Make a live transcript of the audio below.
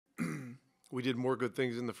we did more good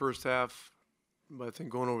things in the first half. But I think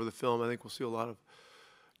going over the film, I think we'll see a lot of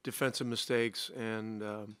defensive mistakes. And,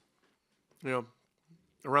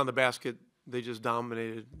 around the basket, they just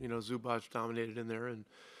dominated. Zubac dominated in there. And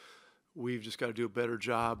we've just got to do a better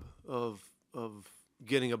job of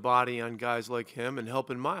getting a body on guys like him and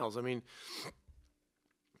helping Miles. I mean,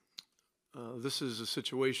 this is a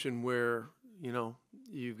situation where,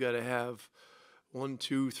 you've got to have 1,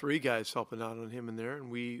 2, 3 guys helping out on him in there,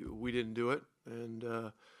 and we didn't do it.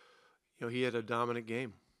 And, he had a dominant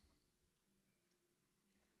game.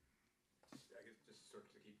 I guess just sort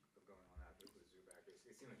of to keep going on that with Zubac, it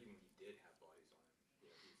seemed like even when he did have bodies on him,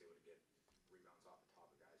 he was able to get rebounds off the top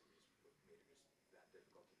of guys, and just made it just that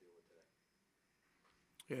difficult to deal with today.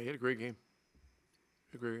 Yeah, he had a great game.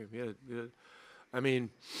 I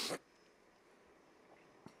mean,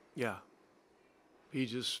 yeah. He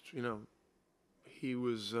just, he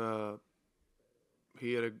was,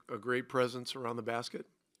 he had a great presence around the basket.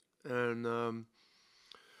 And,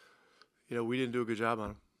 we didn't do a good job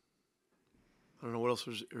on him. I don't know what else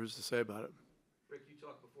there is to say about it. Rick, you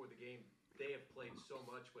talked before the game. They have played so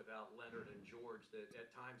much without Leonard and George that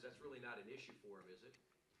at times that's really not an issue for them, is it?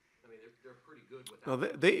 I mean, they're pretty good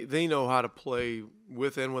without them. They know how to play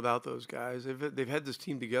with and without those guys. They've had this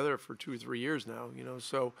team together for 2 or 3 years now,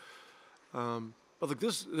 So, but look,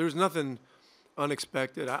 there's nothing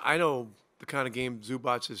unexpected. I know the kind of game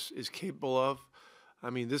Zubac is capable of. I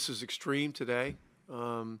mean, this is extreme today.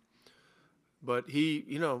 But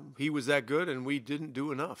he was that good, and we didn't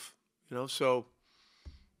do enough. So,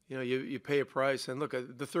 you pay a price. And look,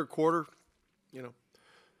 the third quarter,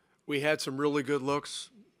 we had some really good looks.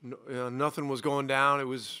 Nothing was going down. It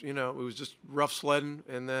was just rough sledding.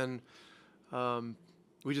 And then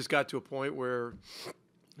we just got to a point where,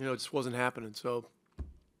 it just wasn't happening. So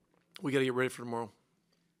we got to get ready for tomorrow.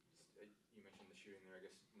 You mentioned the shooting there. I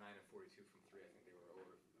guess 9 of 42 from 3. I think they were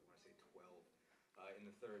over, I want to say 12 in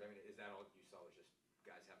the third. I mean, is that all you saw was just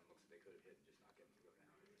guys having looks that they could have hit and just not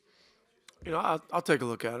getting to go down? I'll take a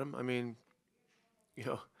look at them. I mean,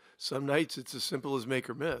 some nights it's as simple as make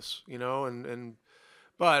or miss,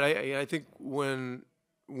 but I think when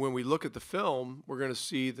we look at the film, we're going to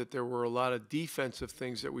see that there were a lot of defensive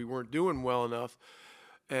things that we weren't doing well enough.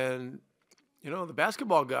 And, the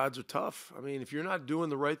basketball gods are tough. I mean, if you're not doing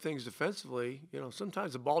the right things defensively,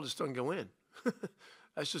 sometimes the ball just doesn't go in.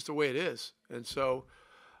 That's just the way it is. And so,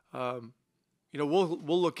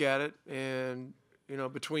 we'll look at it. And,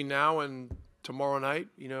 between now and tomorrow night,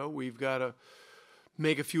 we've got to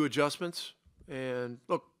make a few adjustments. And,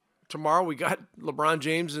 look, tomorrow we got LeBron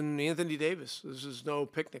James and Anthony Davis. This is no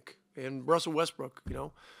picnic. And Russell Westbrook,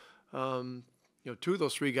 2 of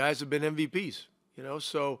those 3 guys have been MVPs.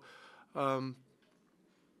 So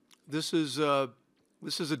this is a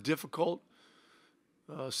difficult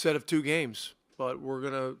set of 2 games, but we're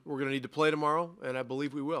gonna need to play tomorrow, and I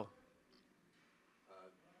believe we will.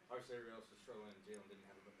 Obviously, everybody else was struggling. Jalen didn't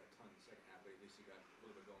have a ton in the second half, but at least he got a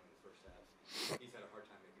little bit going in the first half. He's had a hard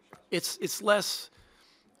time making shots. It's less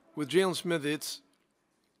with Jalen Smith. It's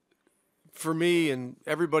for me and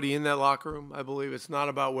everybody in that locker room. I believe it's not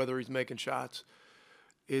about whether he's making shots.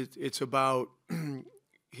 It's about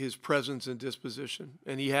his presence and disposition,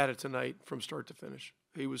 and he had it tonight from start to finish.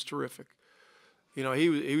 He was terrific.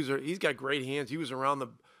 He's got great hands. He was around the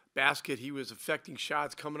basket. He was affecting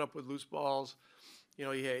shots, coming up with loose balls. He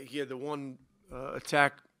had the one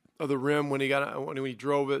attack of the rim when he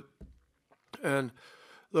drove it. And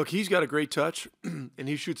look, he's got a great touch, and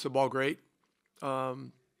he shoots the ball great. It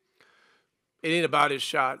ain't about his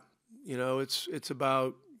shot. It's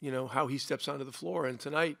about how he steps onto the floor. And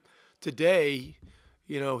today,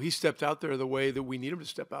 he stepped out there the way that we need him to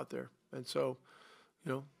step out there. And so,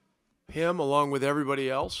 him along with everybody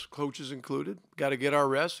else, coaches included, got to get our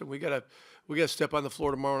rest, and we got to step on the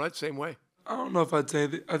floor tomorrow night the same way. I don't know if I'd say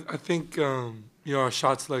that. I think our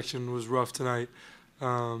shot selection was rough tonight.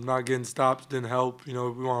 Not getting stops didn't help. We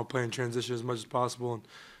want to play in transition as much as possible, and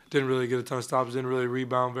didn't really get a ton of stops. Didn't really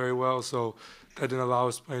rebound very well, so that didn't allow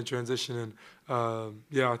us to play in transition. And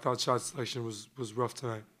I thought shot selection was rough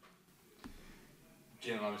tonight.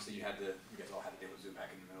 Jalen, obviously you guys all had to deal with Zubac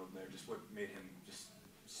in the middle there. Just what made him just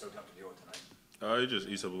so tough to deal with tonight? He just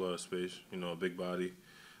eats up a lot of space. A big body.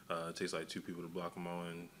 It takes like 2 people to block him out,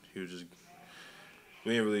 and he was just.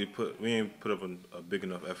 We ain't put up a big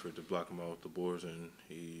enough effort to block him out with the boards, and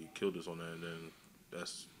he killed us on that. And then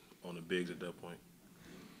that's on the bigs at that point.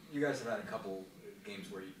 You guys have had a couple games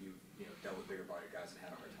where you dealt with bigger body guys and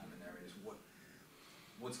had a hard time in there. I mean,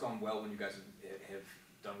 what's gone well when you guys have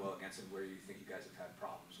done well against him? Where you think you guys have had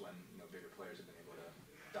problems when bigger players have been able to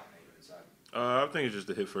dominate inside? I think it's just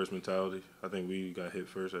the hit first mentality. I think we got hit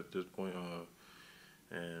first at this point.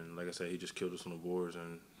 And like I said, he just killed us on the boards.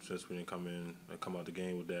 And since we didn't come out the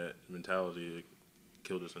game with that mentality, it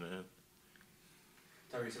killed us in the end.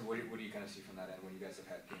 Tyrese, what do you kind of see from that end when you guys have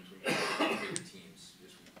had games when you have bigger teams?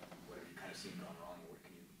 Just what have you kind of seen gone wrong, or what do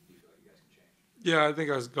you feel like you guys can change? Yeah, I think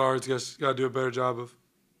as guards, guys got to do a better job of,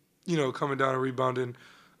 coming down and rebounding.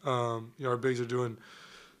 Our bigs are doing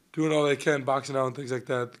all they can, boxing out and things like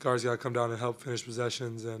that. The guards got to come down and help finish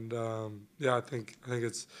possessions. And I think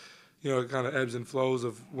it's, it kind of ebbs and flows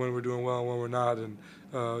of when we're doing well and when we're not. And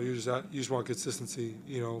you just want consistency,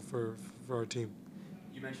 for our team.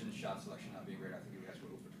 You mentioned shot selection not being great. I think you guys were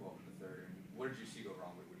 0 for 12 in the third. And what did you see go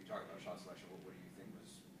wrong? When you talk about shot selection, what do you think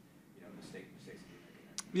was, mistakes that you were making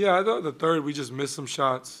there? Yeah, I thought the third we just missed some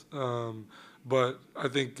shots. But I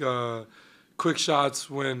think quick shots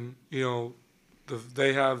when,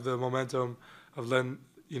 they have the momentum of letting,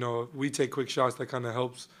 we take quick shots, that kind of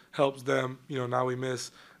helps them. Now we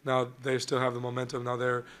miss. Now they still have the momentum. Now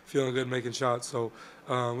they're feeling good making shots. So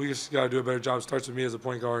we just got to do a better job. It starts with me as a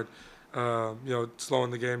point guard,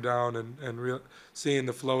 slowing the game down and seeing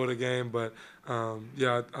the flow of the game. But, I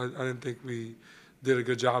didn't think we did a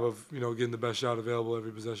good job of, getting the best shot available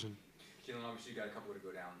every possession. Jalen, obviously you got a couple to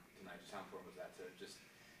go down tonight. Just how important was that to just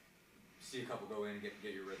see a couple go in and get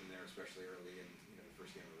your rhythm there, especially early in the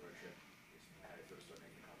first game of the road trip? How did it feel to start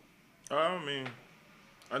making a couple?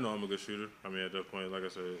 I know I'm a good shooter. At that point, like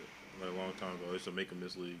I said, a long time ago, it's a make or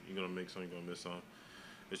miss league. You're gonna make some, you're gonna miss some.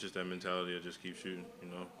 It's just that mentality of just keep shooting.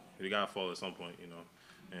 You gotta fall at some point.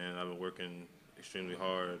 And I've been working extremely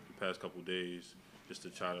hard the past couple of days just to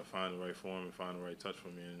try to find the right form and find the right touch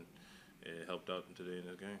for me, and it helped out today in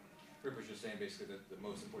this game. Rick was just saying basically that the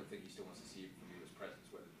most important thing he still wants to see from you is presence,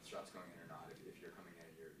 whether the shot's going in or not. If you're coming in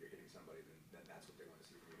and you're hitting somebody, then that's what they want to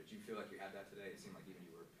see from you. Did you feel like you had that today? It seemed like even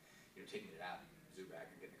you were taking it out, Zubac,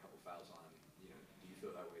 and getting a couple fouls on him. Do you feel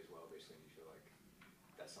that way as well, basically? And you feel like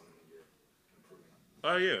that's something that you're improving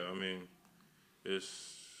on? Yeah.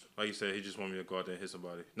 It's like you said, he just wanted me to go out there and hit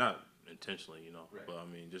somebody. Not intentionally, Right. But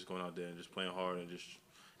just going out there and just playing hard and just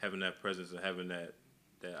having that presence and having that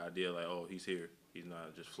idea like, oh, he's here. He's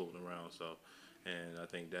not just floating around. So, and I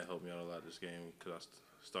think that helped me out a lot this game because I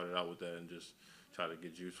started out with that and just try to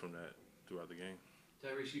get juice from that throughout the game.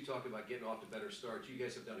 Tyrese, you talked about getting off to better starts. You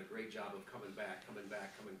guys have done a great job of coming back.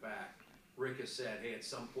 Rick has said, hey, at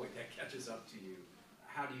some point that catches up to you.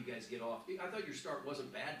 How do you guys get off? I thought your start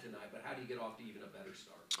wasn't bad tonight, but how do you get off to even a better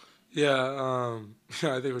start? Yeah,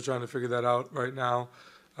 I think we're trying to figure that out right now.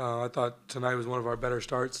 I thought tonight was one of our better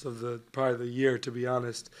starts of probably the year, to be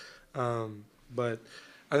honest. But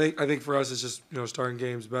I think for us it's just starting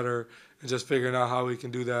games better and just figuring out how we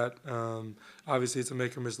can do that. Obviously it's a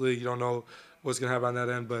make or miss league. You don't know what's gonna happen on that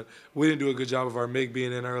end, but we didn't do a good job of our MIG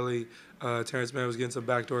being in early. Terrence Mann was getting some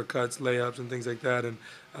backdoor cuts, layups, and things like that,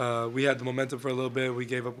 and we had the momentum for a little bit. We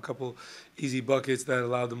gave up a couple easy buckets that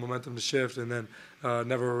allowed the momentum to shift, and then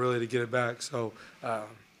never really to get it back. So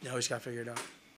we just gotta figure it out.